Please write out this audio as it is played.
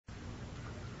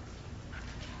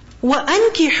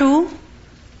وَأَنْكِحُوا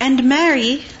and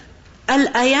marry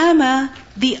al-ayama,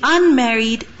 the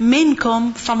unmarried,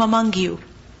 minkum, from among you.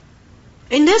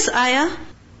 In this ayah,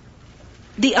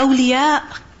 the awliya,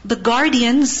 the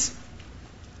guardians,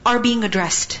 are being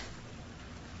addressed.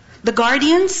 The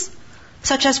guardians,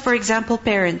 such as for example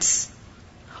parents,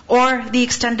 or the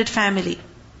extended family,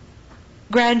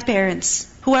 grandparents,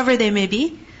 whoever they may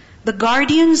be, the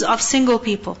guardians of single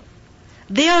people,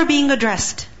 they are being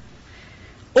addressed.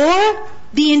 Or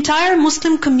the entire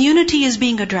Muslim community is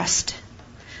being addressed.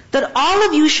 That all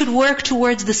of you should work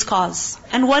towards this cause.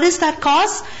 And what is that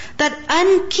cause? That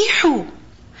ankihu.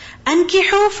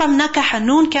 Ankihu from nakaha,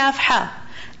 noon kaf ha.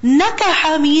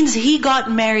 Nakaha means he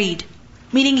got married.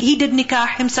 Meaning he did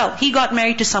nikah himself. He got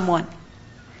married to someone.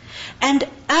 And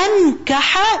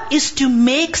ankaha is to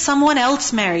make someone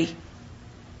else marry.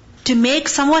 To make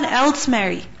someone else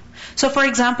marry. So for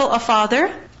example, a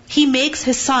father, he makes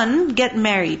his son get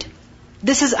married.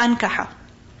 This is ankaha.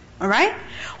 Alright?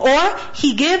 Or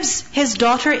he gives his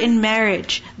daughter in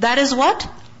marriage. That is what?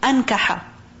 Ankaha.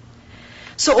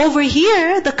 So over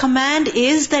here, the command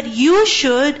is that you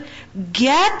should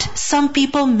get some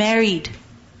people married.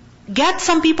 Get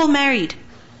some people married.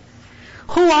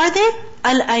 Who are they?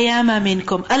 Al-ayama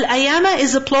minkum. Al-ayama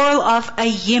is a plural of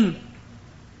ayyim.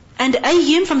 And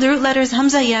ayyim, from the root letters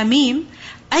hamza ya mim,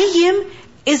 ayyim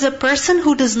is a person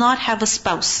who does not have a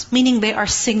spouse, meaning they are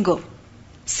single.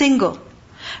 Single.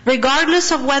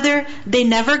 Regardless of whether they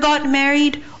never got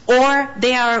married, or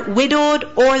they are widowed,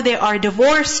 or they are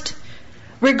divorced,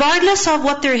 regardless of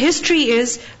what their history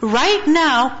is, right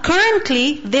now,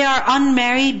 currently, they are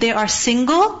unmarried, they are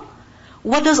single.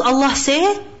 What does Allah say?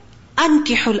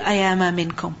 أَنْكِحُوا الْأَيَامَ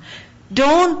مِنْكُمْ.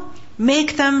 Don't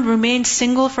make them remain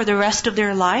single for the rest of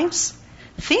their lives.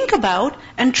 Think about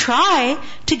and try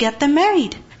to get them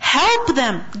married. Help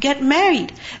them get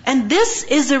married. And this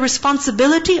is the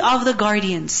responsibility of the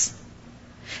guardians.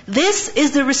 This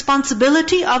is the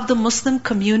responsibility of the Muslim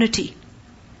community.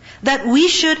 That we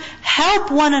should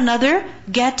help one another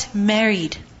get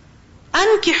married.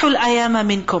 أَنْكِحُوا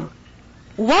الْأَيَامَ مِنْكُمْ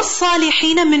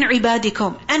وَالصَّالِحِينَ مِنْ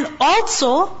عِبَادِكُمْ. And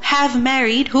also have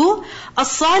married who?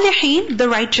 الصَّالِحِينَ, the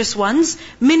righteous ones,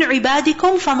 مِنْ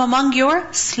عِبَادِكُمْ, from among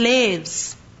your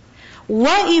slaves.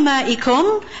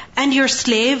 وَإِمَائِكُمْ, and your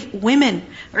slave women.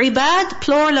 Ibad,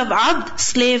 plural of abd,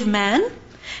 slave man.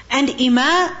 And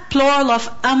ima, plural of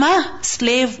ama,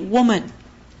 slave woman.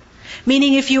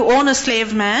 Meaning if you own a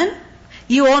slave man,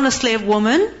 you own a slave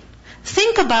woman,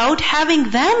 think about having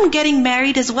them getting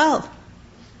married as well.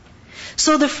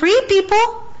 So the free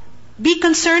people, be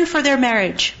concerned for their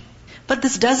marriage. But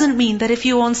this doesn't mean that if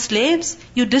you own slaves,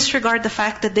 you disregard the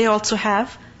fact that they also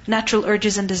have natural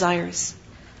urges and desires.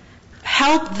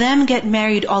 Help them get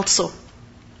married also.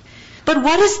 But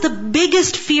what is the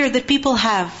biggest fear that people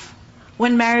have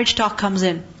when marriage talk comes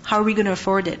in? How are we going to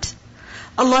afford it?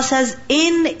 Allah says,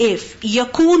 if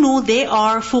yakunu, they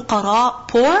are fuqara,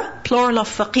 poor, plural of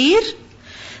faqir,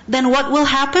 then what will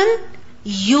happen?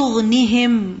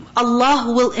 Yughnihim.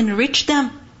 Allah will enrich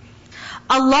them.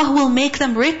 Allah will make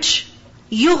them rich.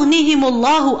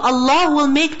 Yughnihimullahu. Allah will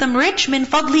make them rich min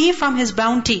fadlihi, from His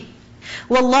bounty.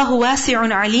 Wallahu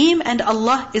wasi'un alim, and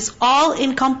Allah is all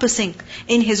encompassing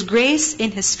in His grace,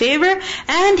 in His favor,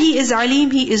 and He is alim,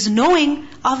 He is knowing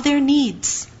of their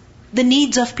needs, the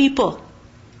needs of people,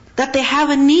 that they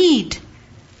have a need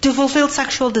to fulfill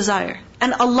sexual desire.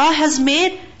 And Allah has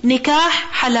made nikah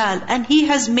halal, and He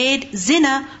has made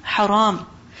zina haram.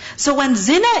 So when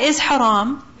zina is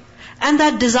haram, and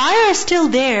that desire is still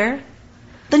there,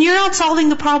 then you're not solving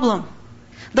the problem.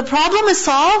 The problem is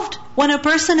solved when a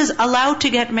person is allowed to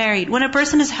get married, when a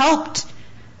person is helped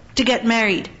to get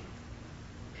married.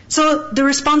 So the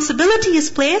responsibility is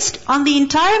placed on the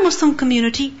entire Muslim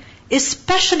community,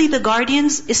 especially the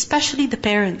guardians, especially the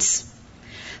parents.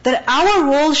 That our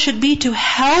role should be to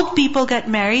help people get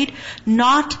married,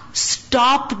 not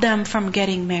stop them from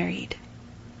getting married.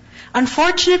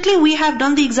 Unfortunately, we have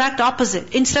done the exact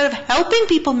opposite. Instead of helping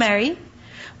people marry,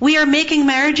 we are making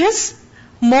marriages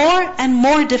more and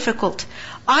more difficult.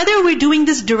 Either we're doing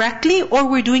this directly or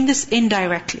we're doing this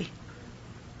indirectly.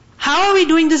 How are we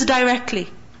doing this directly?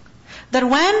 That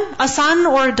when a son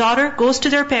or a daughter goes to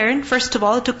their parent, first of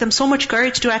all, it took them so much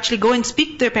courage to actually go and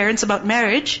speak to their parents about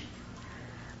marriage.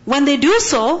 When they do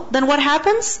so, then what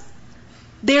happens?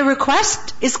 Their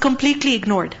request is completely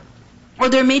ignored. Or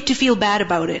they're made to feel bad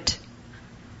about it.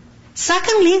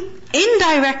 Secondly,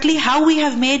 indirectly, how we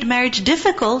have made marriage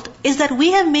difficult is that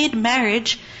we have made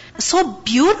marriage so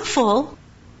beautiful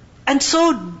and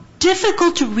so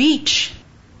difficult to reach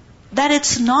that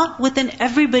it's not within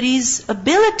everybody's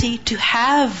ability to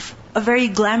have a very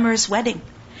glamorous wedding.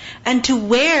 and to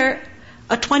wear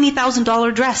a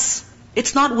 $20,000 dress.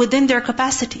 It's not within their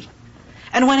capacity.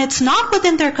 And when it's not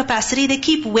within their capacity, they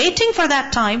keep waiting for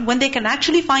that time when they can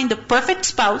actually find the perfect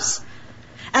spouse,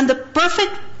 and the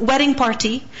perfect wedding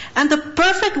party, and the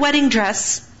perfect wedding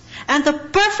dress, and the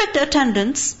perfect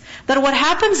attendance, that what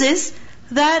happens is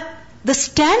that the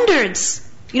standards,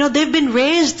 they've been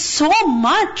raised so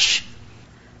much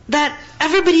that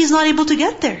everybody is not able to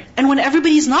get there. And when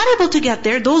everybody is not able to get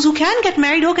there, those who can get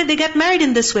married, okay, they get married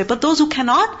in this way. But those who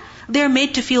cannot, they're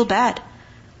made to feel bad.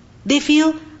 They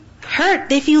feel hurt.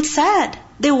 They feel sad.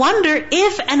 They wonder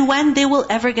if and when they will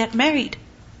ever get married.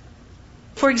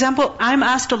 For example, I'm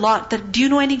asked a lot that, do you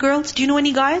know any girls? Do you know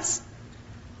any guys?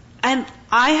 And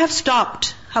I have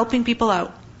stopped helping people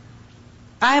out.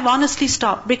 I have honestly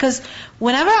stopped, because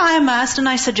whenever I am asked and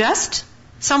I suggest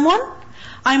someone,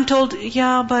 I'm told,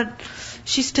 yeah, but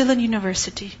she's still in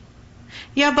university.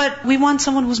 Yeah, but we want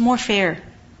someone who's more fair.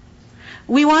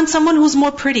 We want someone who's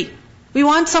more pretty. We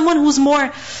want someone who's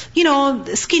more,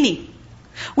 skinny.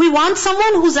 We want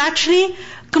someone who's actually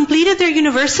completed their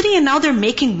university and now they're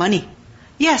making money.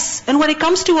 Yes, and when it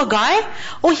comes to a guy,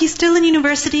 he's still in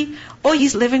university.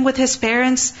 He's living with his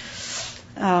parents.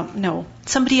 No,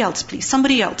 somebody else, please.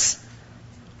 Somebody else.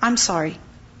 I'm sorry.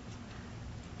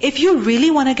 If you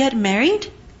really want to get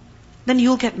married, then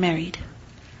you'll get married.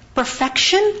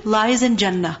 Perfection lies in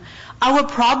Jannah. Our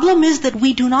problem is that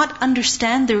we do not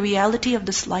understand the reality of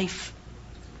this life.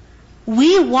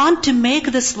 We want to make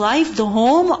this life the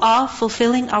home of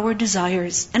fulfilling our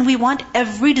desires. And we want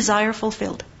every desire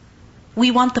fulfilled.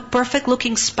 We want the perfect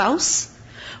looking spouse.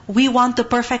 We want the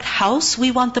perfect house.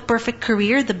 We want the perfect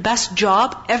career, the best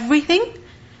job, everything.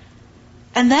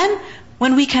 And then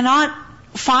when we cannot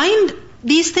find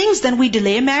these things, then we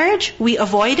delay marriage, we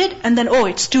avoid it, and then,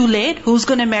 it's too late. Who's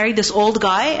going to marry this old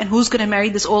guy and who's going to marry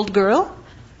this old girl?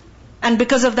 And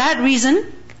because of that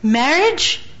reason,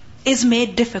 marriage is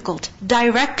made difficult,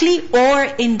 directly or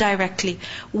indirectly.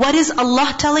 What is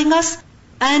Allah telling us?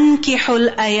 أَنْكِحُ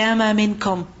الْأَيَامَ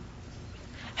مِنْكُمْ.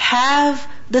 Have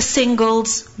the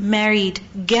singles married.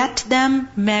 Get them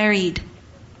married.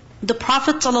 The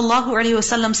Prophet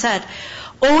ﷺ said,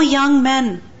 O young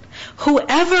men,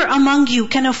 whoever among you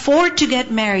can afford to get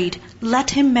married,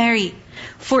 let him marry.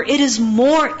 For it is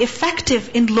more effective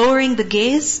in lowering the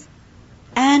gaze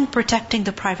and protecting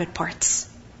the private parts.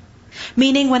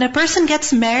 Meaning when a person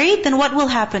gets married, then what will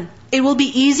happen? It will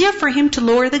be easier for him to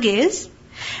lower the gaze,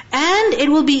 and it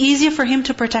will be easier for him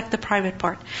to protect the private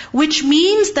part. Which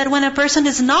means that when a person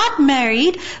is not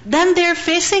married, then they're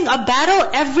facing a battle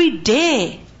every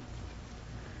day.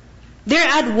 They're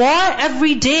at war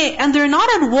every day, and they're not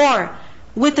at war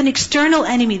with an external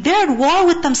enemy. They're at war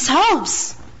with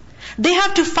themselves. They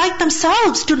have to fight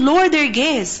themselves to lower their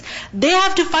gaze. They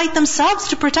have to fight themselves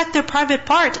to protect their private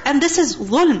part. And this is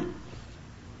dhulm.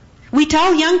 We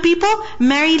tell young people,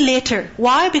 marry later.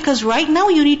 Why? Because right now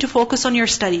you need to focus on your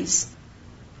studies.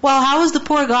 Well, how is the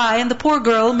poor guy and the poor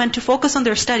girl meant to focus on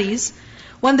their studies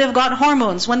when they've got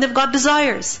hormones, when they've got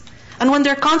desires, and when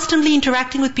they're constantly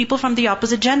interacting with people from the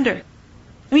opposite gender?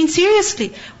 I mean,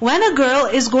 seriously, when a girl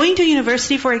is going to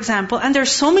university, for example, and there's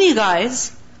so many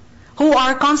guys who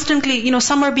are constantly,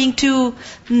 some are being too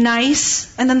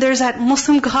nice, and then there's that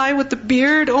Muslim guy with the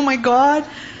beard, oh my God,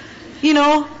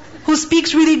 who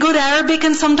speaks really good Arabic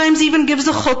and sometimes even gives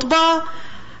a khutbah,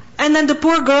 and then the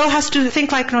poor girl has to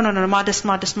think like, no, modest,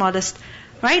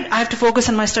 right? I have to focus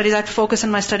on my studies,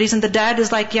 and the dad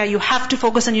is like, yeah, you have to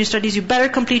focus on your studies, you better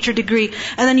complete your degree,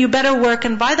 and then you better work,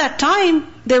 and by that time,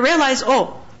 they realize,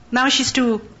 now she's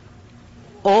too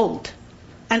old.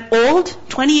 And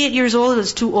 28 years old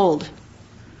is too old.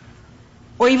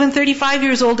 Or even 35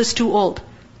 years old is too old.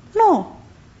 No,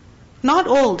 not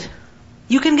old.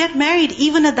 You can get married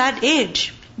even at that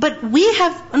age. But we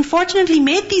have unfortunately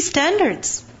made these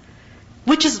standards,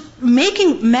 which is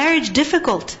making marriage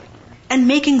difficult and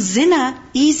making zina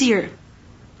easier.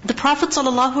 The Prophet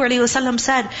ﷺ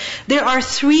said, there are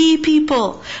 3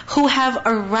 people who have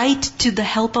a right to the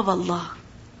help of Allah.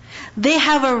 They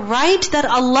have a right that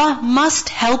Allah must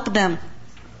help them.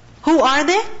 Who are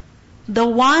they? The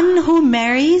one who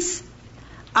marries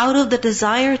out of the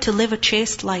desire to live a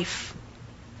chaste life.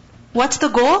 What's the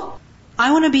goal?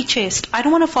 I want to be chaste. I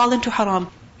don't want to fall into haram.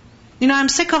 I'm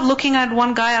sick of looking at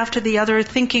one guy after the other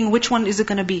thinking which one is it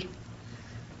going to be.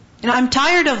 I'm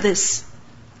tired of this.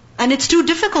 And it's too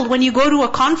difficult when you go to a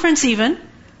conference even.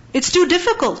 It's too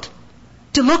difficult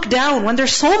to look down when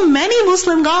there's so many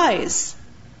Muslim guys.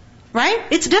 Right?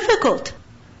 It's difficult.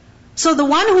 So the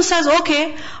one who says,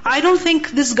 okay, I don't think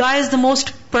this guy is the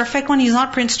most perfect one. He's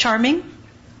not Prince Charming.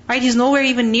 Right? He's nowhere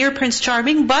even near Prince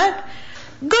Charming, but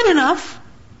good enough.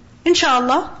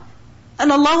 Inshallah.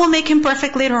 And Allah will make him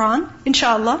perfect later on,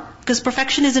 inshallah, because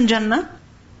perfection is in Jannah.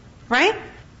 Right?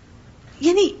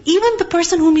 Even the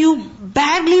person whom you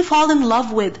badly fall in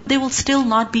love with, they will still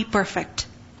not be perfect.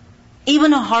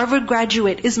 Even a Harvard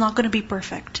graduate is not going to be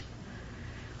perfect.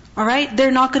 Alright?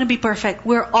 They're not going to be perfect.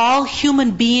 We're all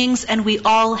human beings and we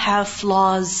all have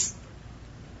flaws.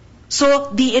 So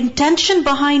the intention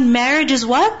behind marriage is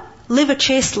what? Live a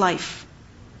chaste life.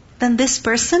 Then this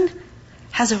person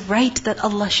has a right that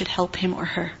Allah should help him or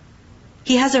her.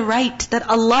 He has a right that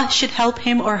Allah should help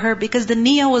him or her because the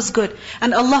niyyah was good.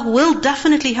 And Allah will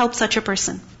definitely help such a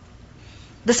person.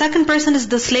 The second person is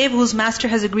the slave whose master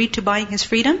has agreed to buying his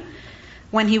freedom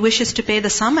when he wishes to pay the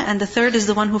sum. And the third is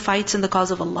the one who fights in the cause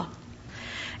of Allah.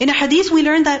 In a hadith we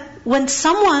learn that when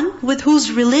someone with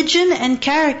whose religion and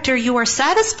character you are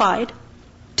satisfied,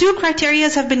 2 criteria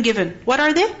have been given. What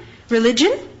are they?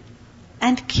 Religion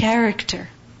and character.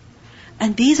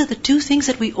 And these are the 2 things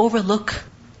that we overlook,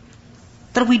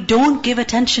 that we don't give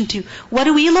attention to. What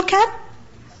do we look at?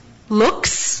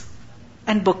 Looks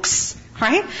and books,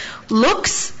 right?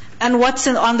 Looks and what's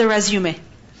on the resume.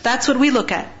 That's what we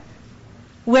look at.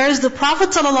 Whereas the Prophet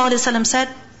ﷺ said,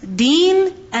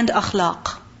 deen and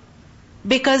akhlaq.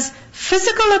 Because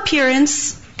physical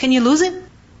appearance, can you lose it?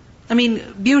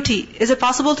 Beauty, is it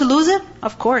possible to lose it?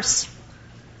 Of course.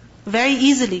 Very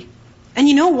easily. And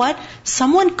you know what?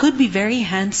 Someone could be very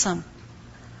handsome.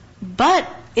 But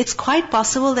it's quite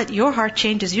possible that your heart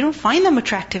changes. You don't find them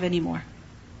attractive anymore.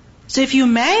 So if you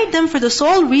married them for the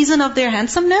sole reason of their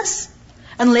handsomeness,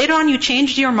 and later on you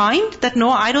changed your mind, that no,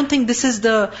 I don't think this is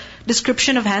the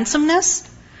description of handsomeness,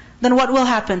 then what will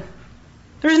happen?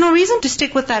 There is no reason to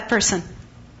stick with that person.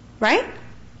 Right?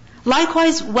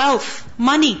 Likewise, wealth,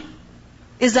 money.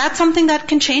 Is that something that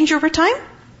can change over time?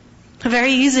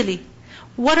 Very easily.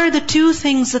 What are the 2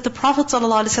 things that the Prophet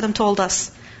ﷺ told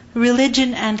us?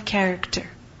 Religion and character.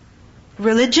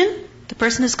 Religion, the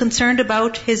person is concerned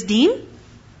about his deen.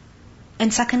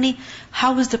 And secondly,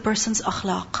 how is the person's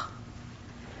akhlaq?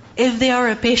 If they are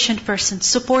a patient person,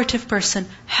 supportive person,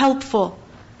 helpful,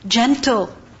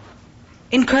 gentle,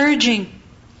 encouraging,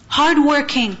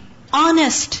 hardworking,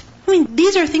 honest.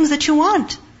 These are things that you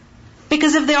want.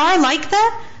 Because if they are like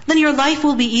that, then your life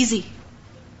will be easy.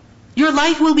 Your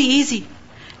life will be easy.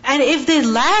 And if they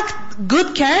lack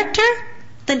good character,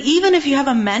 then even if you have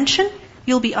a mansion,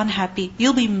 you'll be unhappy.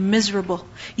 You'll be miserable.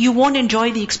 You won't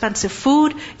enjoy the expensive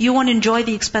food. You won't enjoy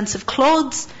the expensive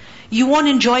clothes. You won't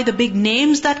enjoy the big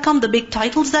names that come, the big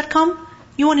titles that come.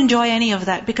 You won't enjoy any of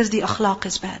that because the akhlaq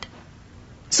is bad.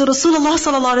 So Rasulullah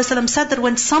ﷺ said that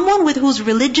when someone with whose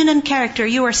religion and character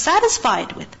you are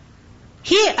satisfied with,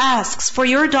 he asks for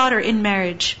your daughter in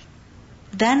marriage,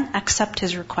 then accept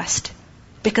his request.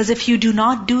 Because if you do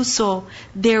not do so,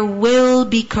 there will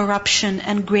be corruption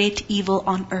and great evil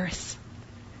on earth.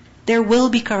 There will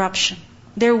be corruption.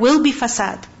 There will be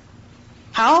fasad.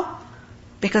 How?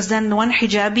 Because then one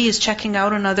hijabi is checking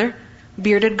out another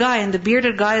bearded guy, and the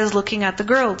bearded guy is looking at the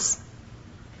girls.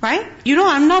 Right?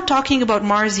 I'm not talking about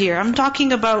Mars here. I'm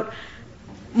talking about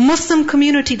Muslim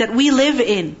community that we live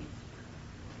in.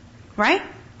 Right?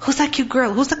 Who's that cute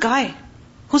girl? Who's the guy?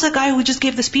 Who's that guy who just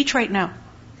gave the speech right now?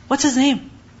 What's his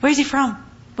name? Where is he from?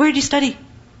 Where did he study?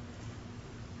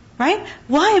 Right?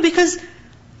 Why? Because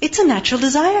it's a natural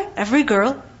desire. Every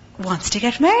girl wants to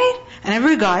get married, and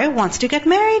every guy wants to get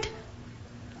married.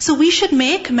 So we should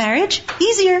make marriage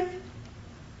easier.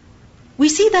 We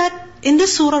see that in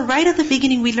this surah, right at the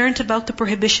beginning, we learned about the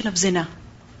prohibition of zina.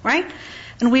 Right?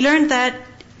 And we learned that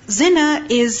zina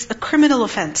is a criminal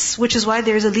offense, which is why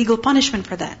there is a legal punishment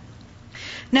for that.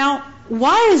 Now,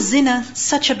 why is zina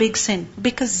such a big sin?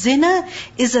 Because zina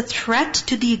is a threat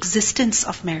to the existence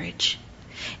of marriage.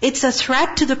 It's a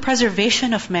threat to the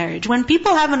preservation of marriage. When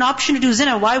people have an option to do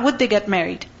zina, why would they get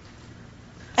married?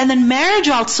 And then marriage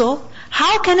also,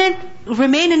 how can it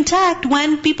remain intact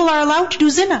when people are allowed to do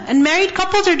zina? And married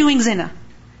couples are doing zina.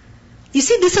 You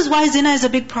see, this is why zina is a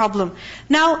big problem.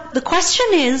 Now, the question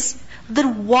is,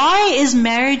 then why is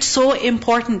marriage so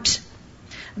important?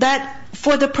 That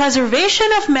for the preservation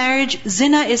of marriage,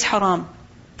 zina is haram.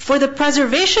 For the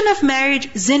preservation of marriage,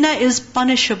 zina is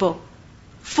punishable.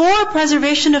 For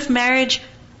preservation of marriage,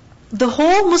 the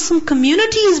whole Muslim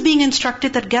community is being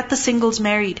instructed that get the singles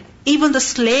married. Even the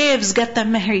slaves get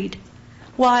them married.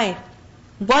 Why?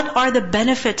 What are the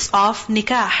benefits of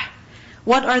nikah?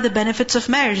 What are the benefits of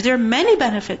marriage? There are many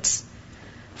benefits.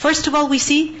 First of all, we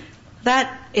see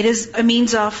that it is a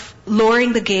means of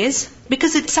lowering the gaze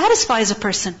because it satisfies a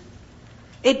person.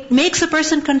 It makes a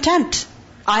person content.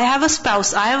 I have a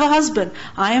spouse, I have a husband,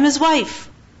 I am his wife.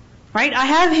 Right? I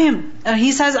have him.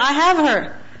 He says, I have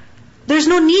her. There's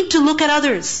no need to look at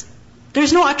others.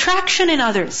 There's no attraction in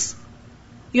others.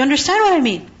 You understand what I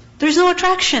mean? There's no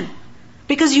attraction.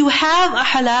 Because you have a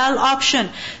halal option.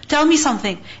 Tell me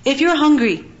something. If you're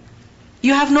hungry,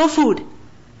 you have no food.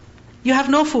 You have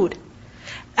no food.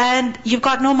 And you've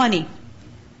got no money.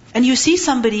 And you see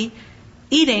somebody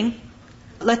eating,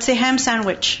 let's say, ham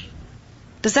sandwich.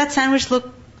 Does that sandwich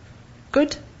look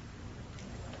good?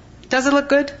 Does it look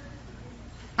good?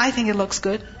 I think it looks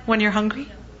good when you're hungry.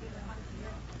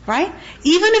 Right?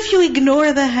 Even if you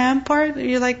ignore the ham part,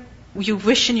 you're like, you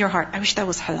wish in your heart, I wish that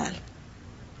was halal.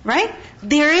 Right?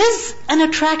 There is an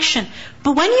attraction.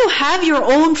 But when you have your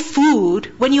own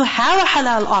food, when you have a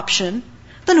halal option,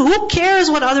 then who cares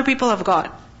what other people have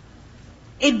got?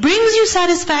 It brings you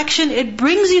satisfaction, it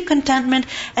brings you contentment,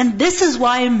 and this is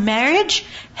why marriage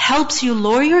helps you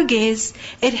lower your gaze,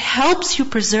 it helps you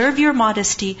preserve your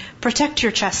modesty, protect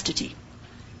your chastity.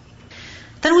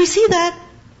 Then we see that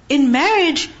in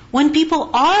marriage, when people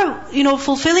are,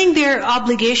 fulfilling their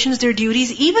obligations, their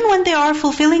duties, even when they are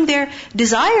fulfilling their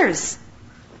desires.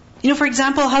 For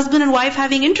example, husband and wife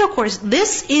having intercourse.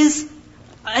 This is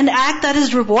an act that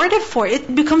is rewarded for.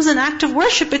 It becomes an act of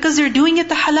worship because they're doing it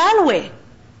the halal way.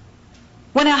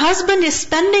 When a husband is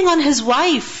spending on his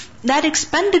wife, that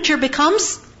expenditure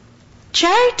becomes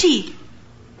charity.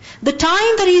 The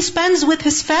time that he spends with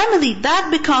his family, that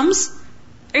becomes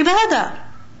ibadah.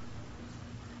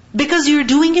 Because you're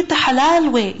doing it the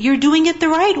halal way. You're doing it the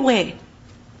right way.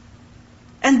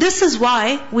 And this is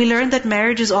why we learn that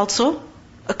marriage is also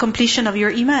a completion of your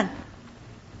iman.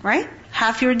 Right?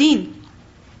 Half your deen.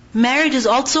 Marriage is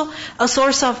also a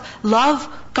source of love,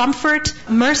 comfort,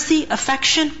 mercy,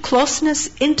 affection,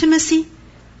 closeness, intimacy.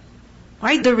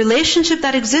 Right? The relationship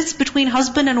that exists between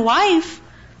husband and wife,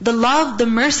 the love, the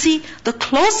mercy, the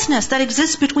closeness that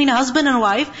exists between a husband and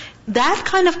wife, that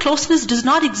kind of closeness does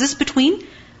not exist between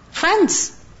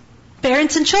friends,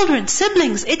 parents and children,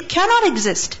 siblings. It cannot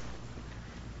exist.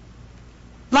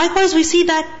 Likewise, we see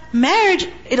that marriage,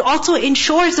 it also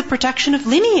ensures the protection of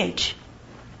lineage.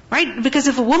 Right? Because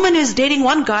if a woman is dating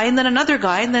one guy and then another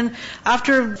guy, and then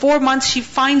after 4 months she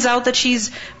finds out that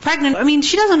she's pregnant,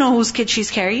 she doesn't know whose kid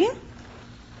she's carrying.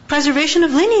 Preservation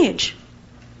of lineage.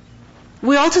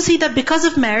 We also see that because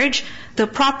of marriage, the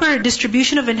proper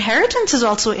distribution of inheritance is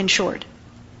also ensured.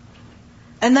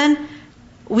 And then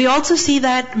we also see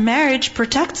that marriage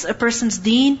protects a person's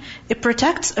deen, it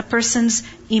protects a person's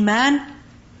iman,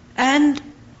 and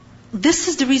this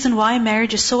is the reason why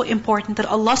marriage is so important, that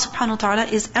Allah subhanahu wa ta'ala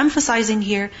is emphasizing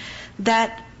here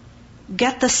that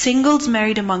get the singles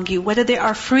married among you, whether they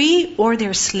are free or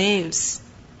they're slaves.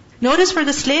 Notice for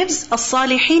the slaves,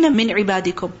 as-salihin min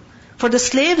ibadikum. For the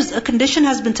slaves, a condition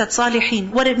has been set,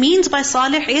 salihin. What it means by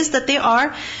salih is that they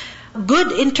are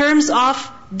good in terms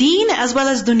of deen as well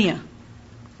as dunya.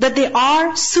 That they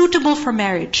are suitable for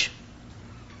marriage.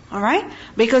 Alright?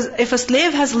 Because if a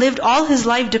slave has lived all his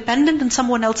life dependent on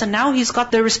someone else, and now he's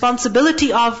got the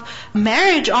responsibility of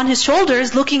marriage on his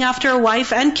shoulders, looking after a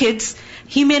wife and kids,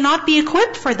 he may not be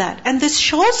equipped for that. And this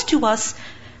shows to us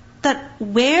that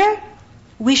where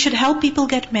we should help people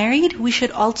get married, we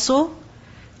should also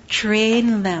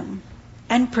train them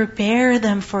and prepare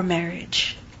them for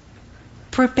marriage.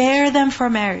 Prepare them for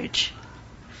marriage.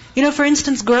 For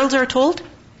instance, girls are told,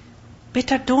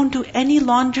 Beta, don't do any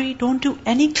laundry, don't do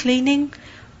any cleaning,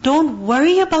 don't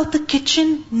worry about the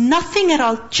kitchen, nothing at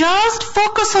all. Just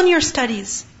focus on your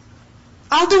studies.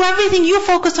 I'll do everything, you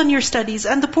focus on your studies.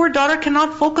 And the poor daughter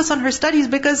cannot focus on her studies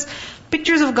because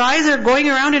pictures of guys are going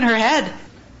around in her head.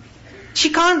 She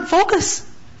can't focus.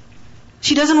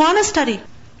 She doesn't want to study.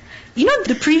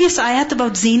 The previous ayat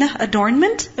about zina,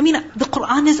 adornment, the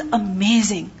Quran is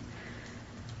amazing.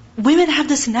 Women have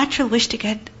this natural wish to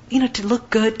get, to look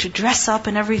good, to dress up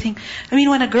and everything.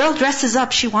 When a girl dresses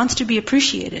up, she wants to be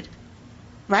appreciated.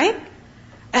 Right?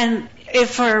 And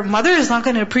if her mother is not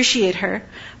going to appreciate her,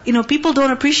 people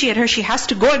don't appreciate her, she has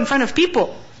to go in front of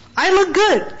people. I look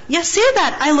good. Yes, say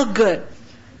that, I look good.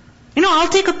 I'll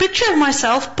take a picture of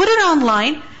myself, put it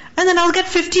online, and then I'll get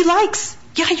 50 likes.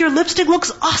 Yeah, your lipstick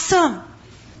looks awesome.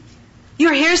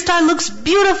 Your hairstyle looks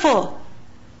beautiful.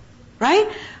 Right?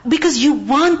 Because you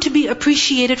want to be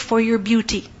appreciated for your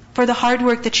beauty, for the hard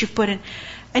work that you've put in.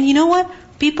 And you know what?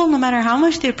 People, no matter how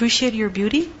much they appreciate your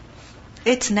beauty,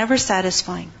 it's never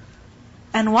satisfying.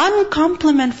 And one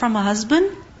compliment from a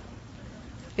husband,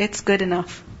 it's good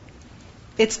enough.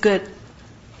 It's good.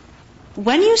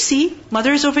 When you see,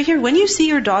 mothers over here, when you see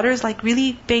your daughters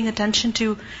really paying attention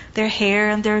to their hair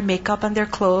and their makeup and their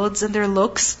clothes and their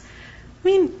looks,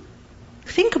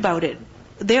 think about it.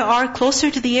 They are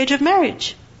closer to the age of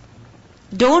marriage.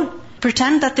 Don't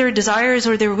pretend that their desires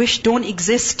or their wish don't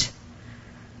exist.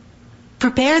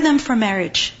 Prepare them for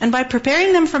marriage. And by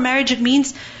preparing them for marriage, it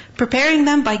means preparing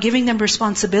them by giving them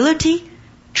responsibility,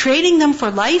 training them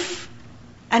for life.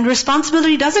 And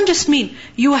responsibility doesn't just mean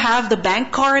you have the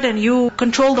bank card and you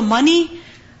control the money,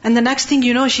 and the next thing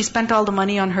you know, she spent all the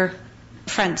money on her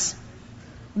friends.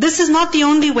 This is not the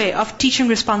only way of teaching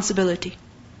responsibility.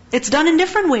 It's done in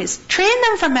different ways. Train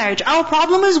them for marriage. Our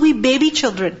problem is we baby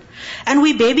children and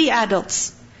we baby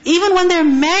adults. Even when they're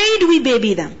married, we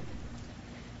baby them.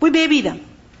 We baby them.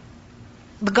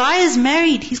 The guy is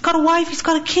married, he's got a wife, he's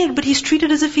got a kid, but he's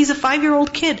treated as if he's a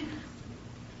 5-year-old kid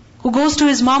who goes to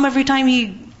his mom every time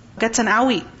he gets an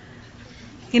owie.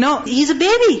 He's a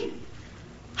baby.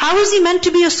 How is he meant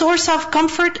to be a source of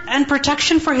comfort and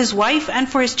protection for his wife and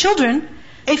for his children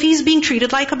if he's being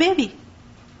treated like a baby?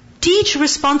 Teach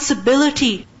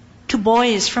responsibility to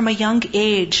boys from a young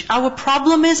age. Our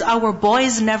problem is our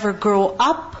boys never grow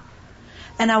up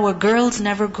and our girls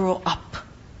never grow up.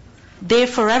 They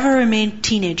forever remain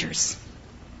teenagers.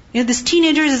 This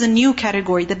teenagers is a new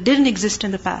category that didn't exist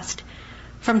in the past.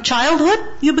 From childhood,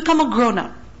 you become a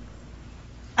grown-up.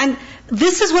 And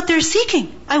this is what they're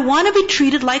seeking. I want to be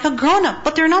treated like a grown-up.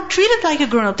 But they're not treated like a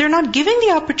grown-up. They're not given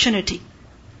the opportunity.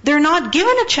 They're not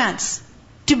given a chance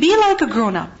to be like a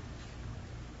grown-up.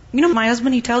 My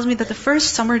husband, he tells me that the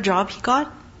first summer job he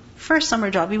got,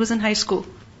 he was in high school.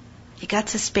 He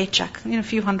gets his paycheck, a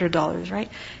few $100s,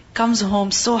 right? Comes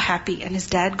home so happy, and his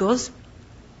dad goes,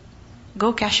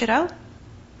 go cash it out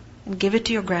and give it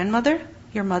to your grandmother,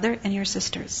 your mother, and your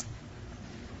sisters.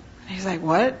 And he's like,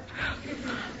 what?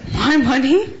 My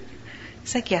money?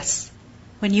 He's like, yes.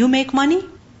 When you make money,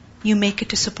 you make it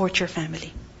to support your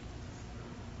family.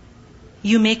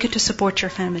 You make it to support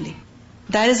your family.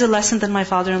 That is a lesson that my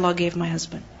father-in-law gave my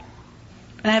husband.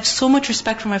 And I have so much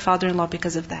respect for my father-in-law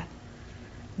because of that.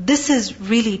 This is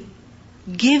really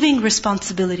giving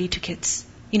responsibility to kids.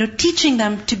 Teaching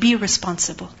them to be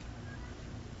responsible.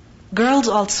 Girls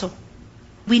also.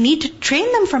 We need to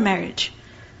train them for marriage.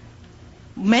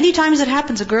 Many times it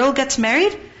happens, a girl gets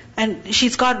married and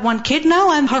she's got one kid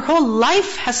now and her whole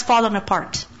life has fallen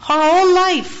apart. Her whole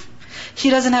life. She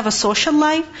doesn't have a social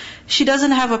life. She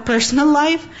doesn't have a personal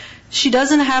life. She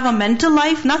doesn't have a mental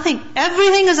life. Nothing.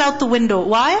 Everything is out the window.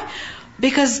 Why?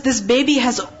 Because this baby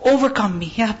has overcome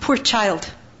me. Yeah, poor child.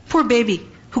 Poor baby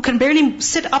who can barely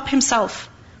sit up himself.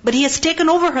 But he has taken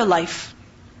over her life.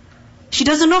 She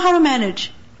doesn't know how to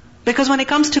manage. Because when it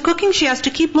comes to cooking, she has to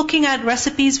keep looking at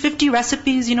recipes, 50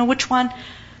 recipes, which one.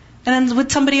 And then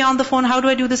with somebody on the phone, how do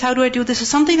I do this, how do I do this? So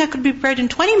something that could be prepared in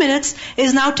 20 minutes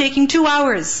is now taking 2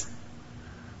 hours.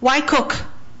 Why cook?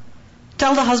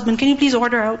 Tell the husband, can you please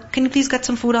order out? Can you please get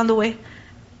some food on the way?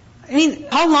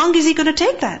 How long is he going to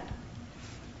take that?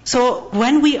 So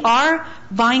when we are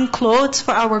buying clothes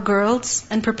for our girls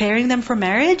and preparing them for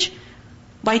marriage,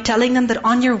 by telling them that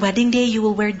on your wedding day you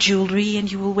will wear jewelry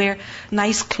and you will wear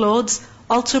nice clothes,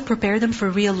 also prepare them for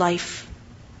real life.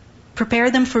 Prepare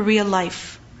them for real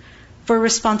life, for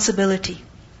responsibility.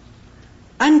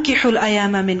 أَنْكِحُوا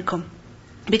الْأَيَامَ مِنْكُمْ.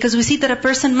 Because we see that a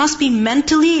person must be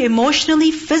mentally, emotionally,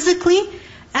 physically,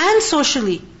 and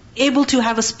socially able to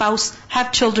have a spouse,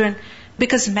 have children.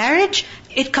 Because marriage,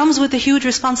 it comes with a huge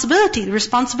responsibility. The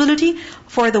responsibility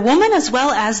for the woman as well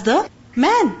as the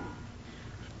man.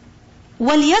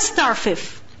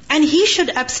 وَلْيَسْتَعْفِفْ. And he should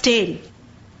abstain.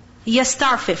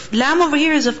 يَسْتَعْفِفْ. Lam over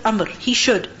here is of amr. He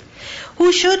should.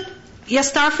 Who should?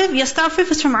 يَسْتَعْفِفْ.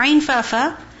 يَسْتَعْفِفْ is from ayn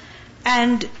fafa.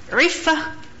 And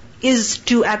riffa is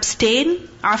to abstain.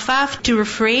 Afaf, to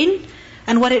refrain.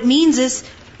 And what it means is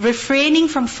refraining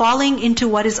from falling into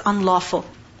what is unlawful.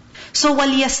 So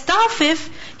وَلْيَسْتَعْفِفْ.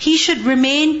 He should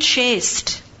remain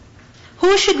chaste.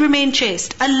 Who should remain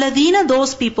chaste? الَّذِينَ,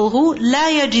 those people who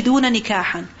لَا يَجِدُونَ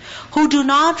نِكَاحًا, who do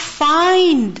not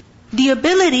find the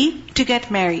ability to get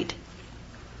married.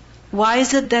 Why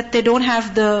is it that they don't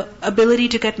have the ability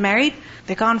to get married?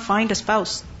 They can't find a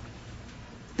spouse.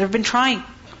 They've been trying,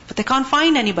 but they can't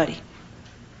find anybody.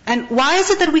 And why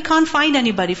is it that we can't find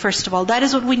anybody, first of all? That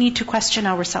is what we need to question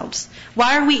ourselves.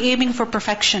 Why are we aiming for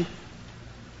perfection?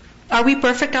 Are we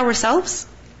perfect ourselves?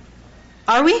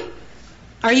 Are we?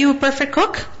 Are you a perfect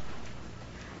cook?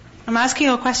 I'm asking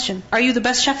you a question. Are you the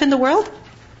best chef in the world?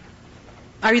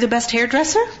 Are you the best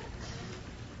hairdresser?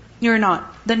 You're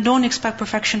not. Then don't expect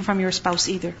perfection from your spouse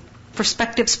either.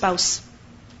 Prospective spouse.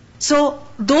 So,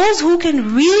 those who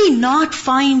can really not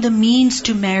find the means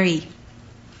to marry.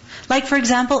 Like for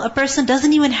example, a person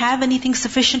doesn't even have anything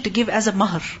sufficient to give as a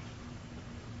mahr.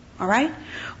 Alright?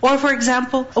 Or for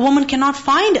example, a woman cannot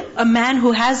find a man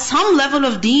who has some level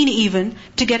of deen even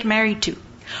to get married to.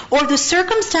 Or the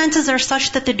circumstances are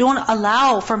such that they don't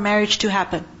allow for marriage to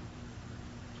happen.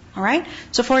 Alright?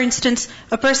 So for instance,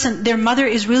 a person, their mother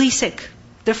is really sick.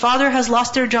 Their father has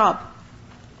lost their job.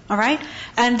 Alright?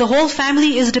 And the whole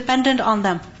family is dependent on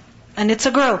them. And it's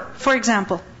a girl, for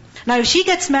example. Now if she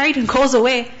gets married and goes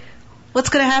away, what's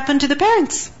going to happen to the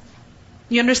parents?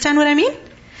 You understand what I mean?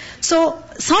 So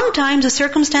sometimes the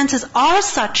circumstances are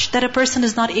such that a person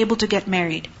is not able to get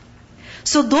married.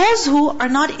 So those who are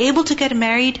not able to get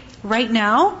married right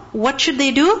now, what should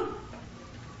they do?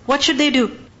 What should they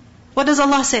do? What does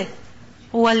Allah say?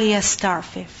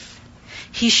 وَلْيَسْتَعْفِفْ.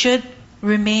 He should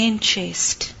remain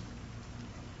chaste.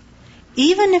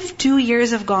 Even if 2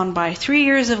 years have gone by, 3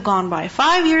 years have gone by,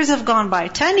 5 years have gone by,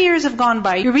 10 years have gone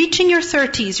by, you're reaching your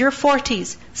 30s, your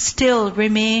 40s, still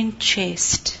remain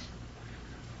chaste.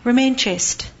 Remain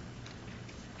chaste.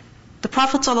 The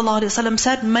Prophet ﷺ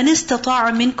said, مَنِ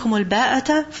اسْتَطَاعَ مِنْكُمُ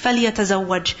الْبَاءَةَ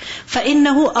فَلْيَتَزَوَّجْ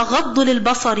فَإِنَّهُ أَغَضُّ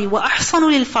لِلْبَصَرِ وَأَحْصَنُ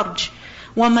لِلْفَرْجِ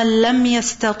وَمَنْ لَمْ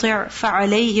يَسْتَطِعْ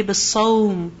فَعَلَيْهِ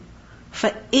بِالصَّوْمِ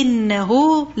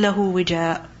فَإِنَّهُ لَهُ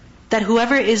وِجَاءٌ. That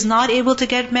whoever is not able to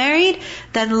get married,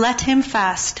 then let him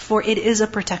fast, for it is a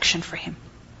protection for him.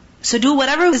 So do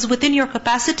whatever is within your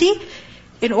capacity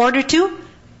in order to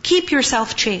keep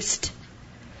yourself chaste.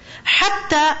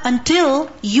 حَتَّى until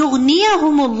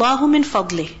يُغْنِيَهُمُ اللَّهُ مِنْ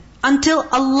فَضْلِهِ. Until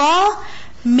Allah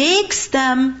makes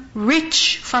them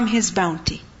rich from His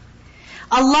bounty.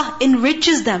 Allah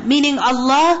enriches them, meaning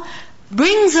Allah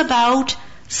brings about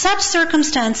such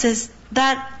circumstances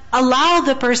that allow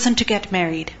the person to get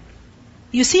married.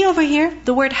 You see over here,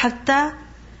 the word hatta,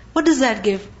 what does that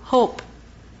give? Hope.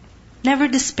 Never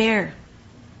despair.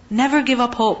 Never give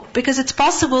up hope. Because it's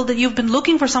possible that you've been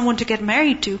looking for someone to get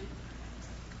married to.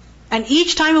 And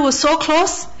each time it was so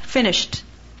close, finished.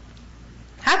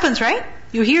 Happens, right?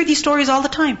 You hear these stories all the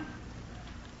time.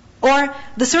 Or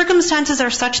the circumstances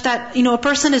are such that, a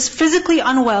person is physically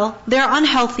unwell, they're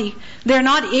unhealthy, they're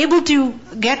not able to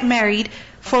get married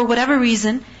for whatever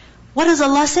reason. What does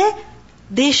Allah say?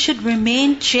 They should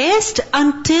remain chaste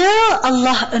until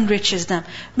Allah enriches them.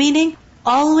 Meaning,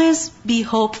 always be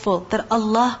hopeful that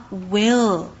Allah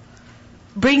will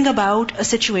bring about a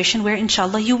situation where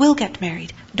inshallah you will get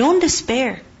married. Don't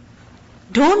despair.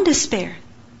 Don't despair.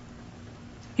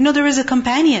 There is a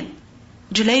companion,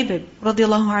 Julaybib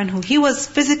radiallahu anhu. He was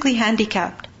physically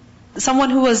handicapped. Someone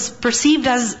who was perceived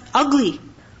as ugly.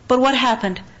 But what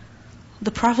happened?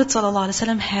 The Prophet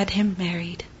ﷺ had him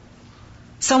married.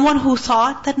 Someone who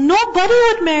thought that nobody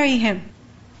would marry him.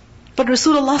 But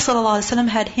Rasulullah ﷺ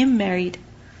had him married.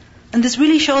 And this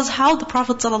really shows how the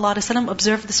Prophet ﷺ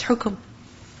observed this hukum.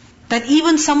 That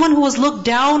even someone who was looked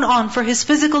down on for his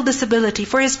physical disability,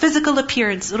 for his physical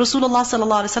appearance, Rasulullah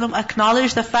ﷺ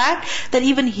acknowledged the fact that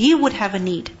even he would have a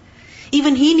need.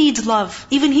 Even he needs love.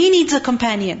 Even he needs a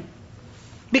companion.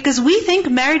 Because we think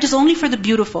marriage is only for the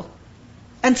beautiful.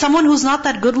 And someone who's not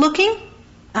that good looking,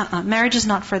 marriage is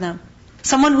not for them.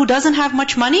 Someone who doesn't have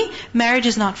much money, marriage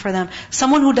is not for them.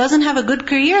 Someone who doesn't have a good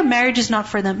career, marriage is not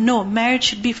for them. No, marriage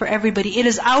should be for everybody. It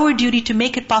is our duty to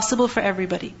make it possible for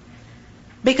everybody.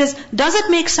 Because does it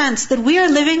make sense that we are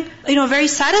living, a very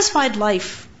satisfied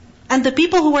life, and the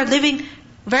people who are living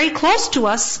very close to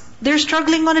us, they're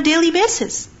struggling on a daily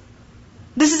basis?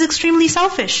 This is extremely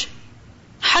selfish.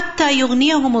 حَتَّى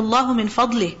يُغْنِيَهُمُ اللَّهُ مِنْ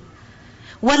فَضْلِهِ.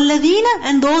 وَالَّذِينَ,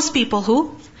 and those people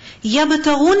who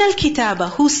يَبْتَغُونَ الْكِتَابَ,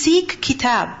 who seek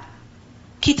kitab.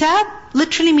 Kitab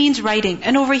literally means writing.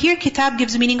 And over here, kitab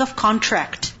gives meaning of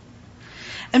contract.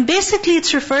 And basically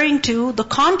it's referring to the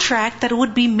contract that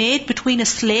would be made between a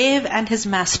slave and his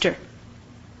master.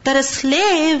 That a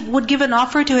slave would give an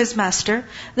offer to his master,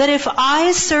 that if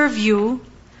I serve you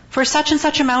for such and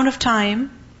such amount of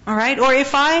time, alright, or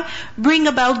if I bring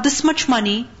about this much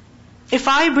money, if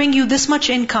I bring you this much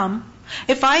income,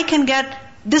 if I can get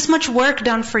this much work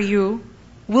done for you,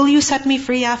 will you set me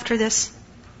free after this?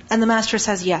 And the master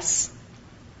says yes.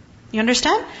 You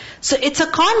understand? So it's a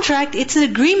contract, it's an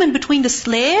agreement between the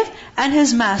slave and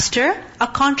his master. A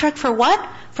contract for what?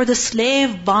 For the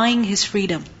slave buying his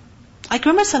freedom. I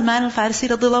remember Salman al-Farisi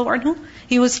radhiyallahu anhu.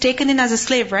 He was taken in as a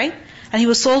slave, right? And he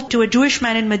was sold to a Jewish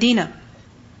man in Medina.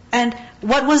 And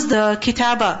what was the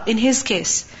kitaba in his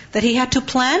case? That he had to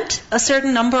plant a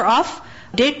certain number of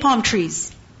date palm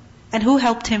trees. And who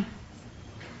helped him?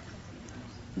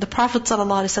 The Prophet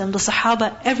ﷺ, the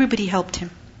Sahaba, everybody helped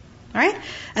him. Right?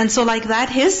 And so like that,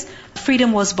 his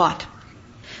freedom was bought.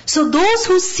 So those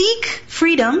who seek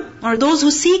freedom, or those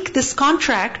who seek this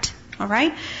contract,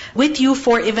 alright, with you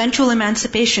for eventual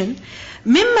emancipation,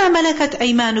 مِمَّا مَلَكَتْ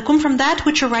أَيْمَانُكُمْ, from that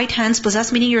which your right hands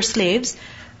possess, meaning your slaves,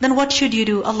 then what should you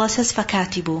do? Allah says,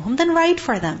 فَكَاتِبُوهُمْ, then write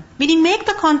for them. Meaning make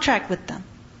the contract with them.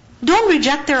 Don't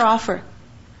reject their offer.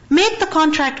 Make the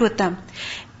contract with them.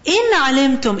 In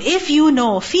alimtum, if you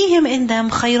know, fihim in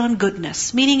them khayran,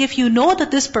 goodness. Meaning if you know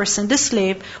that this person, this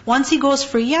slave, once he goes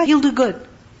free, yeah, he'll do good.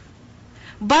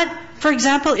 But, for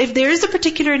example, if there is a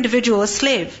particular individual, a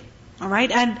slave,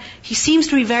 alright, and he seems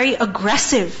to be very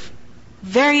aggressive,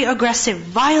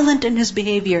 violent in his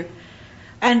behavior,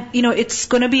 and, it's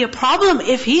going to be a problem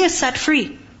if he is set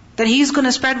free, that he's going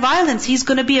to spread violence, he's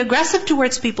going to be aggressive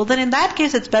towards people, then in that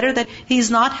case it's better that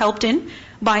he's not helped in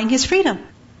buying his freedom.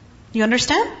 You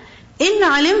understand? Inna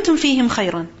alimtum fihim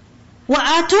khayran.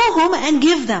 وَآتُوهُمْ, and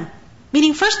give them.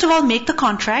 Meaning, first of all, make the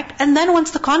contract, and then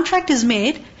once the contract is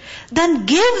made, then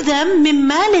give them مِن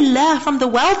مَالِ اللَّهِ, from the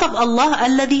wealth of Allah,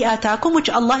 الَّذِي آتَاكُمْ, which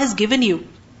Allah has given you.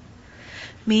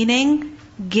 Meaning,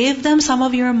 give them some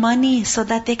of your money so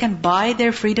that they can buy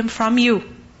their freedom from you.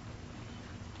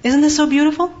 Isn't this so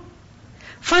beautiful?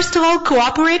 First of all,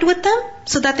 cooperate with them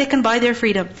so that they can buy their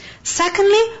freedom.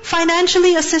 Secondly,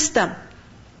 financially assist them.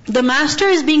 The master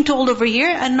is being told over here,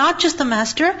 and not just the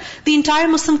master, the entire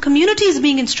Muslim community is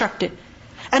being instructed.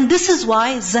 And this is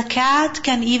why zakat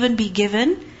can even be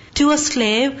given to a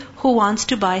slave who wants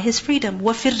to buy his freedom.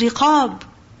 وَفِي الرِّقَابِ,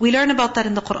 we learn about that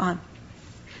in the Qur'an.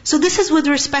 So this is with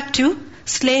respect to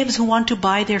slaves who want to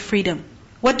buy their freedom.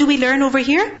 What do we learn over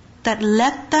here? That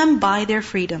let them buy their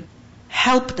freedom.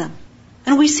 Help them.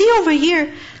 And we see over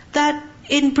here that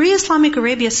in pre-Islamic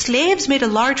Arabia, slaves made a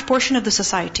large portion of the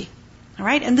society.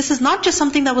 Alright? And this is not just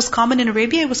something that was common in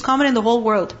Arabia, it was common in the whole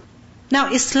world.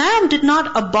 Now, Islam did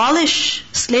not abolish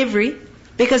slavery,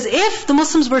 because if the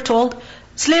Muslims were told,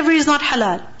 slavery is not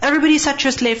halal, everybody set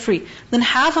your slave free, then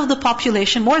half of the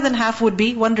population, more than half, would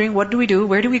be wondering, what do we do?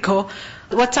 Where do we go?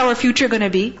 What's our future going to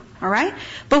be? Alright?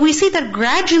 But we see that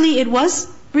gradually it was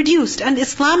reduced, and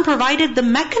Islam provided the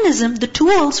mechanism, the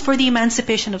tools for the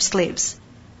emancipation of slaves.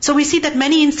 So we see that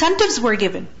many incentives were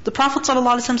given. The Prophet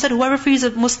ﷺ said, whoever frees a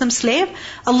Muslim slave,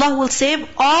 Allah will save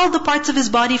all the parts of his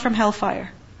body from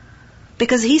hellfire.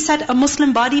 Because he set a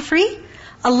Muslim body free,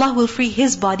 Allah will free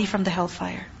his body from the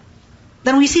hellfire.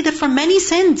 Then we see that for many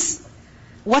sins,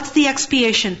 what's the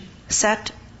expiation?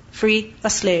 Set free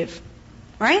a slave.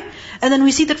 Right? And then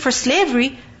we see that for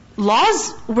slavery,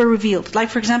 laws were revealed. Like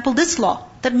for example, this law,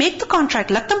 that make the contract,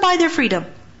 let them buy their freedom.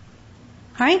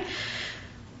 Right?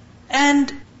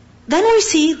 And then we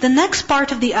see the next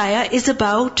part of the ayah is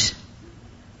about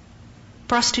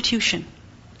prostitution,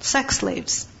 sex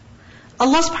slaves.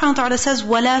 Allah subhanahu wa ta'ala says,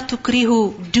 وَلَا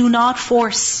تُكْرِهُ, do not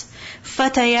force,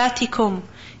 فَتَيَاتِكُمْ,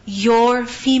 your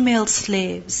female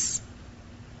slaves.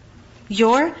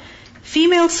 Your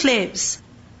female slaves.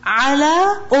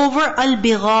 عَلَى, over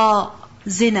al-bigha,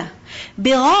 zina.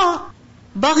 Bigha,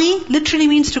 baghi, literally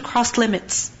means to cross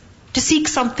limits. To seek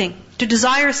something, to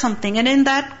desire something, and in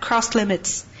that, cross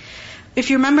limits. If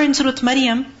you remember in Surah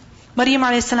Maryam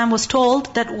a.s. was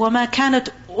told that وَمَا كَانَتْ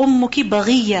أُمُّكِ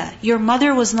بَغِيًّا, your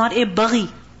mother was not a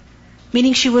baghi,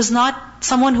 meaning she was not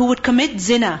someone who would commit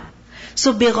zina.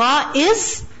 So bigha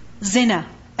is zina,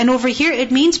 and over here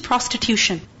it means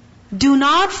prostitution. Do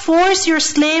not force your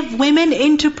slave women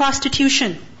into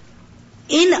prostitution.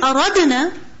 In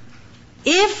aradna,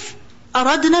 if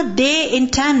aradna, they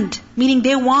intend, meaning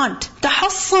they want,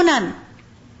 tahassunan,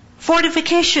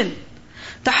 fortification.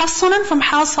 Tahassunan from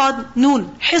hasad noon,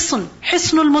 hisn,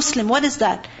 hisnul Muslim. What is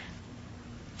that?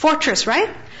 Fortress, right?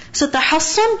 So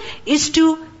tahassun is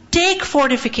to take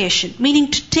fortification,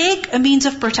 meaning to take a means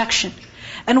of protection.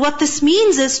 And what this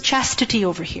means is chastity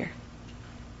over here.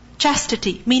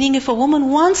 Chastity, meaning if a woman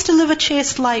wants to live a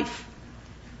chaste life,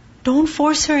 don't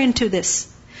force her into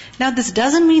this. Now this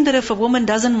doesn't mean that if a woman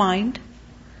doesn't mind,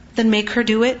 then make her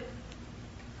do it.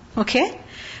 Okay?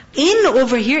 In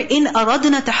over here, in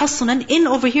aradna tahassunan, in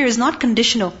over here is not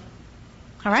conditional.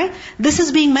 Alright? This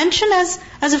is being mentioned as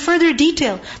a further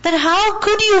detail. That how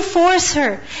could you force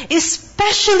her?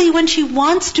 Especially when she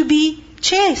wants to be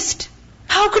chaste.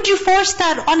 How could you force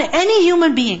that on any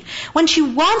human being? When she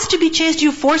wants to be chaste,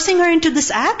 you're forcing her into this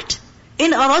act?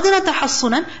 In aradna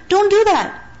tahassunan, don't do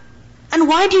that. And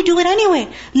why do you do it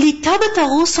anyway?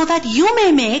 لِتَبْتَغُوا, so that you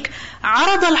may make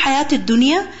عَرَضَ الْحَيَاةِ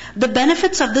الدُّنْيَا, the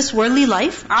benefits of this worldly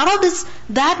life. Arad is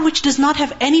that which does not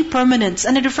have any permanence,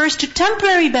 and it refers to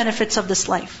temporary benefits of this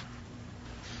life.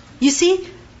 You see,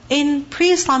 in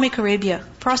pre-Islamic Arabia,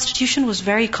 prostitution was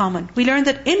very common. We learned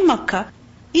that in Makkah,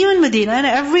 even Medina, and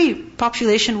every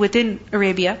population within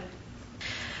Arabia,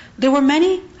 there were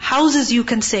many houses, you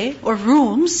can say, or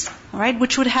rooms, right,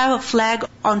 which would have a flag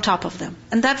on top of them.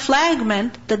 And that flag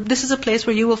meant that this is a place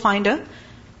where you will find a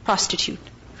prostitute.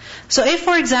 So if,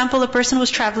 for example, a person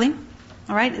was traveling,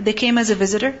 alright, they came as a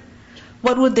visitor,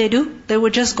 what would they do? They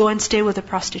would just go and stay with a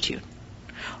prostitute.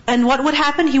 And what would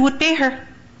happen? He would pay her.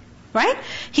 Right?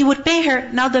 He would pay her.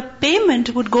 Now the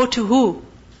payment would go to who?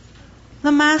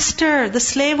 The master, the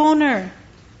slave owner.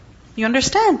 You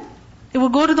understand? It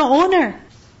would go to the owner.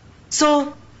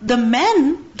 So the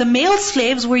men, the male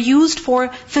slaves were used for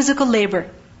physical labor.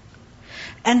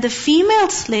 And the female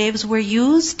slaves were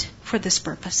used for this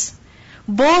purpose.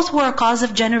 Both were a cause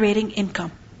of generating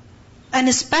income. And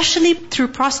especially through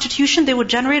prostitution, they would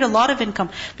generate a lot of income.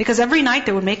 Because every night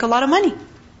they would make a lot of money.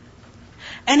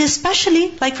 And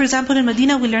especially, like for example in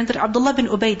Medina, we learned that Abdullah bin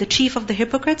Ubay, the chief of the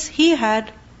hypocrites, he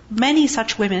had many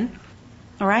such women.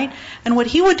 Alright? And what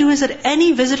he would do is that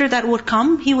any visitor that would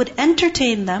come, he would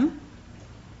entertain them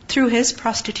through his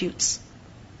prostitutes.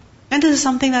 And this is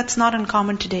something that's not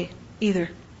uncommon today either.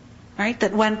 Right?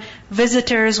 That when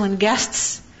visitors, when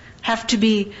guests have to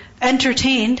be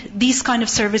entertained, these kind of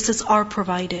services are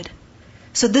provided.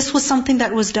 So this was something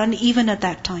that was done even at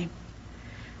that time.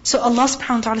 So Allah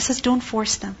subhanahu wa ta'ala says, don't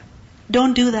force them.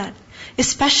 Don't do that.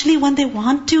 Especially when they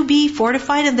want to be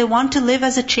fortified and they want to live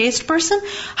as a chaste person.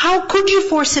 How could you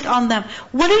force it on them?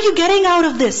 What are you getting out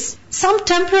of this? Some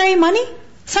temporary money?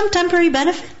 Some temporary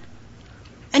benefit?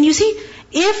 And you see,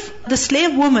 if the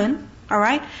slave woman,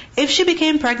 alright, if she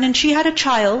became pregnant, she had a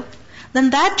child,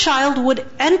 then that child would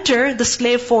enter the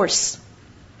slave force.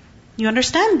 You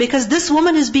understand? Because this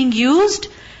woman is being used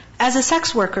as a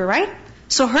sex worker, right?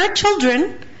 So her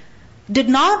children did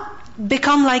not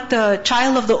become like the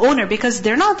child of the owner, because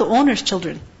they're not the owner's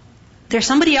children. They're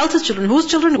somebody else's children. Whose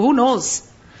children? Who knows?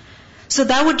 So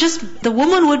that would just, the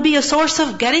woman would be a source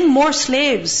of getting more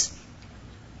slaves.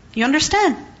 You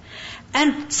understand?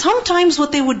 And sometimes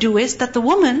what they would do is that the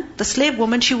woman, the slave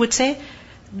woman, she would say,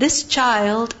 this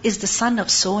child is the son of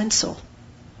so and so.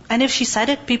 And if she said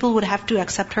it, people would have to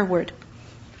accept her word.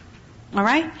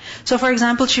 Alright? So for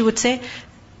example, she would say,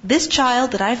 this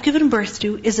child that I've given birth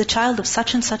to is a child of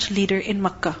such and such leader in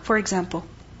Makkah, for example.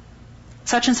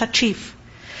 Such and such chief.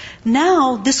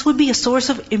 Now, this would be a source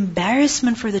of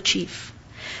embarrassment for the chief.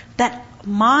 That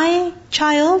my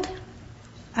child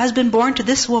has been born to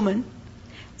this woman.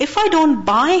 If I don't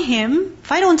buy him,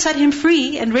 if I don't set him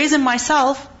free and raise him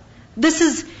myself, this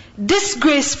is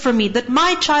disgrace for me, that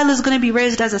my child is going to be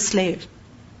raised as a slave.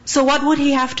 So what would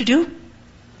he have to do?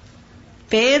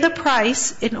 Pay the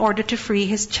price in order to free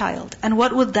his child. And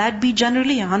what would that be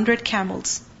generally? 100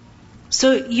 camels.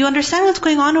 So you understand what's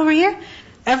going on over here?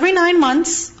 Every 9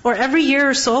 months or every year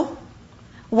or so,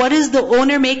 what is the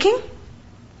owner making?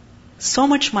 So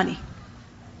much money.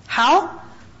 How?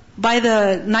 By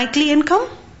the nightly income.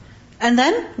 And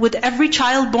then with every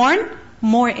child born,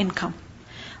 more income.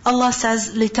 Allah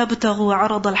says, لِتَبْتَغُوا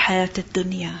عَرَضَ الْحَيَاةِ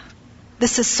الدُّنْيَا.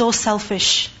 This is so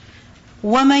selfish.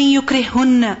 وَمَن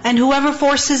يُكْرِهُنَّ. And whoever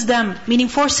forces them, meaning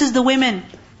forces the women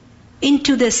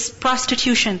into this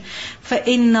prostitution,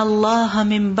 فَإِنَّ اللَّهَ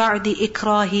مِن بَعْدِ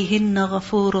إِكْرَاهِهِنَّ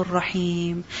غَفُورٌ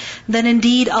رَحِيمٌ. Then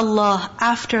indeed Allah,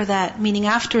 after that, meaning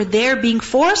after their being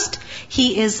forced,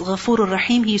 He is غَفُورٌ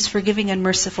Rahim, He is forgiving and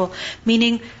merciful.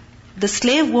 Meaning, the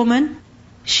slave woman,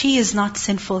 she is not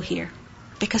sinful here.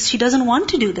 Because she doesn't want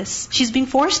to do this. She's being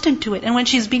forced into it. And when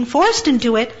she's being forced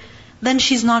into it, then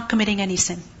she's not committing any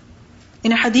sin.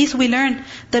 In a hadith we learn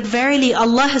that verily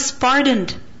Allah has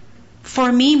pardoned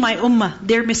for me, my ummah,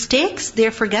 their mistakes, their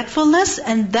forgetfulness,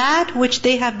 and that which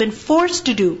they have been forced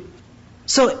to do.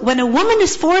 So when a woman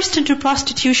is forced into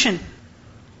prostitution,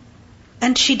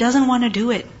 and she doesn't want to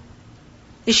do it,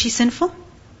 is she sinful?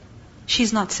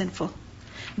 She's not sinful.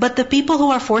 But the people who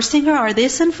are forcing her, are they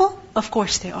sinful? Of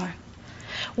course they are.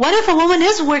 What if a woman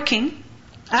is working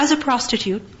as a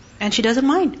prostitute, and she doesn't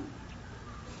mind?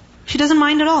 She doesn't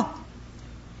mind at all.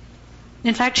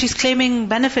 In fact, she's claiming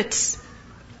benefits,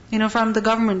 from the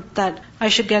government, that I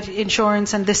should get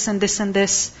insurance and this and this and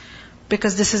this,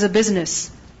 because this is a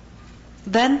business.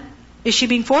 Then, is she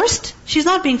being forced? She's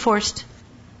not being forced.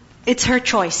 It's her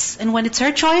choice. And when it's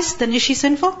her choice, then is she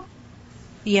sinful?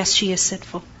 Yes, she is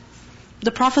sinful.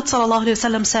 The Prophet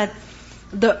ﷺ said,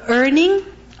 the earning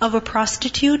of a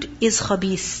prostitute is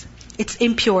khabith. It's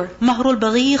impure. Mahrul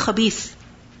baghi khabith.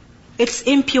 It's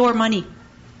impure money.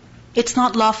 It's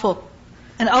not lawful.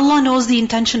 And Allah knows the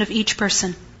intention of each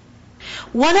person.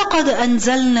 وَلَقَدْ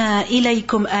أَنزَلْنَا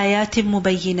إِلَيْكُمْ آيَاتٍ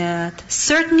مُبَيِّنَاتٍ.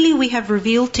 Certainly we have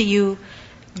revealed to you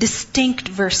distinct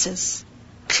verses.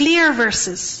 Clear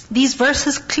verses. These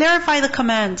verses clarify the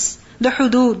commands, the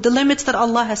hudud, the limits that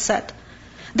Allah has set.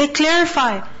 They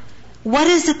clarify what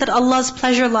is it that Allah's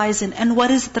pleasure lies in and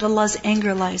what is it that Allah's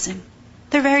anger lies in.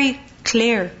 They're very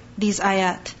clear, these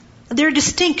ayat. They're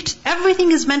distinct.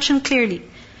 Everything is mentioned clearly.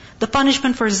 The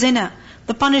punishment for zina,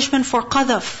 the punishment for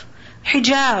qadhaf,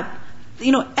 hijab,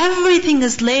 everything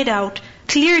is laid out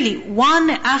clearly, one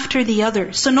after the other.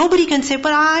 So nobody can say,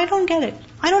 but I don't get it.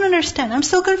 I don't understand. I'm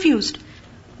still confused.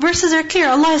 Verses are clear.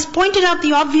 Allah has pointed out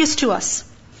the obvious to us.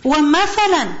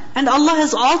 وَمَثَلًا, and Allah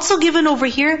has also given over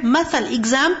here, mathal,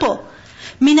 example.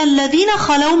 مِنَ الَّذِينَ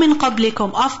خَلَوْا مِن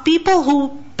قَبْلِكُمْ, of people who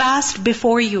passed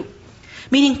before you.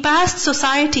 Meaning past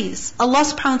societies. Allah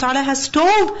subhanahu wa ta'ala has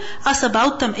told us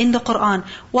about them in the Qur'an.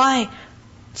 Why?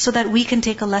 So that we can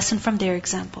take a lesson from their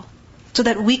example. So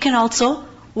that we can also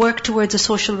work towards a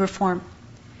social reform.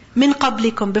 مِن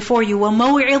قَبْلِكُمْ, before you.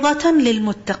 وَمَوْعِظَةً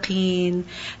لِلْمُتَّقِينَ,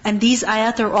 and these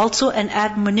ayat are also an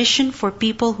admonition for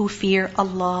people who fear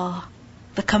Allah.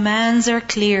 The commands are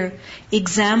clear.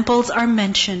 Examples are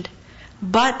mentioned.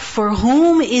 But for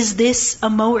whom is this a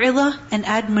maw'idah, an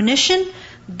admonition?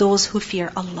 Those who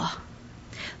fear Allah.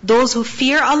 Those who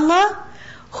fear Allah,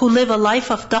 who live a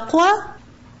life of taqwa,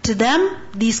 to them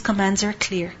these commands are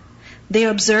clear. They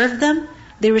observe them,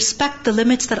 they respect the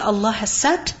limits that Allah has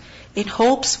set, in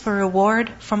hopes for reward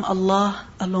from Allah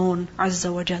alone, Azza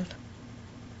wa Jal.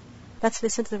 Let's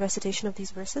listen to the recitation of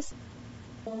these verses.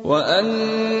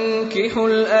 وَأَنكِحُوا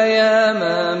الْأَيَامَ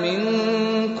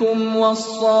مِنكُمْ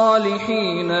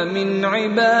وَالصَّالِحِينَ مِنْ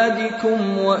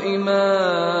عِبَادِكُمْ وَإِمَائِكُمْ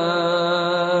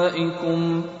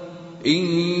إِنْ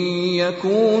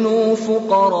يَكُونُوا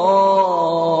فُقَرَاءَ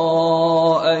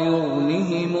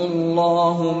يُغْنِهِمُ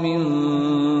اللَّهُ مِنْ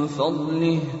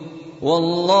فَضْلِهِ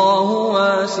وَاللَّهُ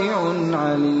وَاسِعٌ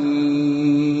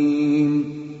عَلِيمٌ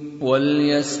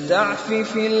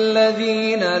وَلْيَسْتَعْفِفِ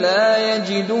الَّذِينَ لَا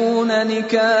يَجِدُونَ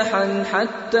نِكَاحًا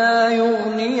حَتَّى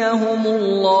يُغْنِيَهُمُ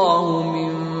اللَّهُ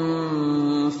مِنْ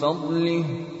فَضْلِهِ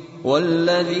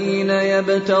وَالَّذِينَ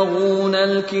يَبْتَغُونَ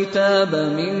الْكِتَابَ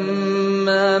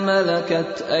مِمَّا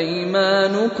مَلَكَتْ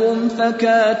أَيْمَانُكُمْ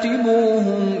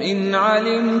فَكَاتِبُوهُمْ إِنْ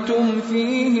عَلِمْتُمْ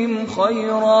فِيهِمْ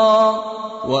خَيْرًا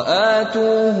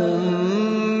وَآتُوهُمْ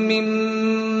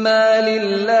مِمَّا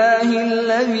لِلَّهِ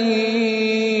الَّذِي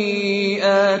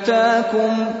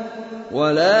آتَاكُمْ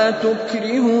وَلَا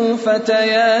تُكْرِهُوا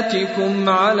فَتَيَاتِكُمْ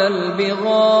عَلَى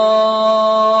الْبِغَاءِ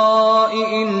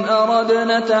إِنْ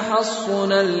أَرَدْنَ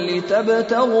تَحَصُّنًا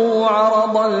لِتَبْتَغُوا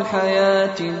عَرَضَ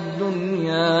الْحَيَاةِ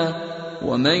الدُّنْيَا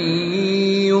وَمَنْ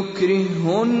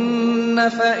يُكْرِههُّنَّ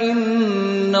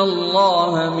فَإِنَّ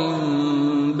اللَّهَ مِنْ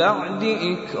بَعْدِ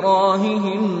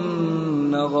إِكْرَاهِهِنَّ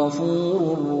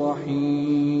غَفُورٌ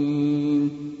رَحِيمٌ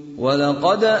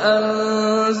وَلَقَدْ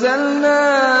أَنزَلْنَا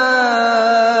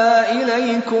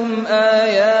إِلَيْكُمْ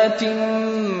آيَاتٍ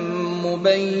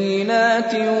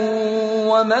مُبَيِّنَاتٍ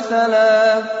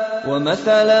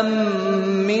وَمَثَلًا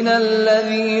مِنَ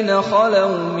الَّذِينَ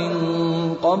خَلَوْا مِن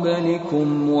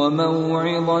قَبْلِكُمْ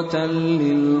وَمَوْعِظَةً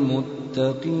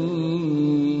لِلْمُتَّقِينَ.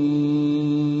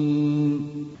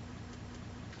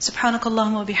 سبحانك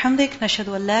اللهم وبحمدك نشهد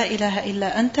أن لا إله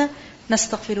إلا أنت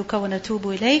نستغفرك ونتوب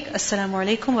إليك. السلام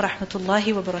عليكم ورحمة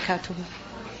الله وبركاته.